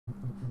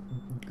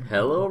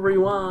Hello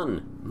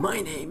everyone, my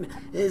name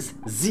is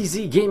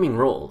ZZ Gaming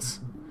Rolls,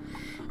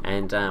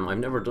 and I've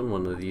never done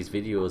one of these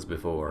videos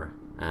before.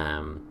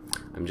 I'm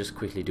just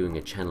quickly doing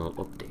a channel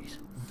update.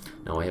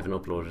 Now I haven't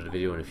uploaded a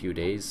video in a few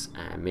days,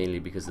 mainly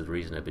because of the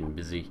reason I've been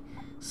busy,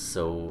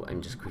 so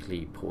I'm just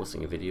quickly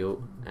posting a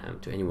video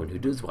to anyone who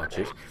does watch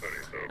it,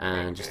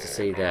 and just to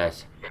say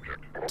that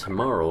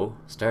tomorrow,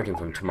 starting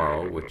from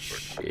tomorrow,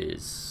 which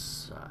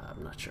is,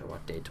 I'm not sure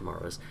what day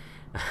tomorrow is,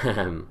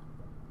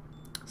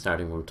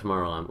 starting from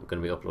tomorrow I'm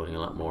going to be uploading a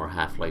lot more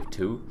Half-Life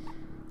 2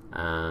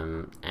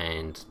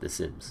 and The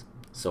Sims,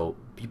 so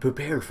be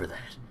prepared for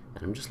that,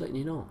 and I'm just letting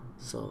you know.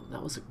 So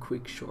that was a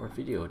quick short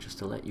video just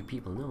to let you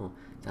people know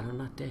that I'm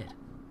not dead.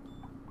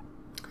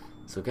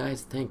 So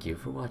guys, thank you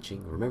for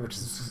watching. Remember to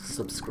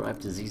subscribe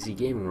to ZZ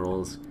Gaming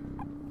Rolls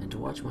and to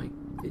watch my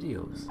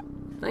videos.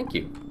 Thank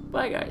you.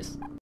 Bye guys.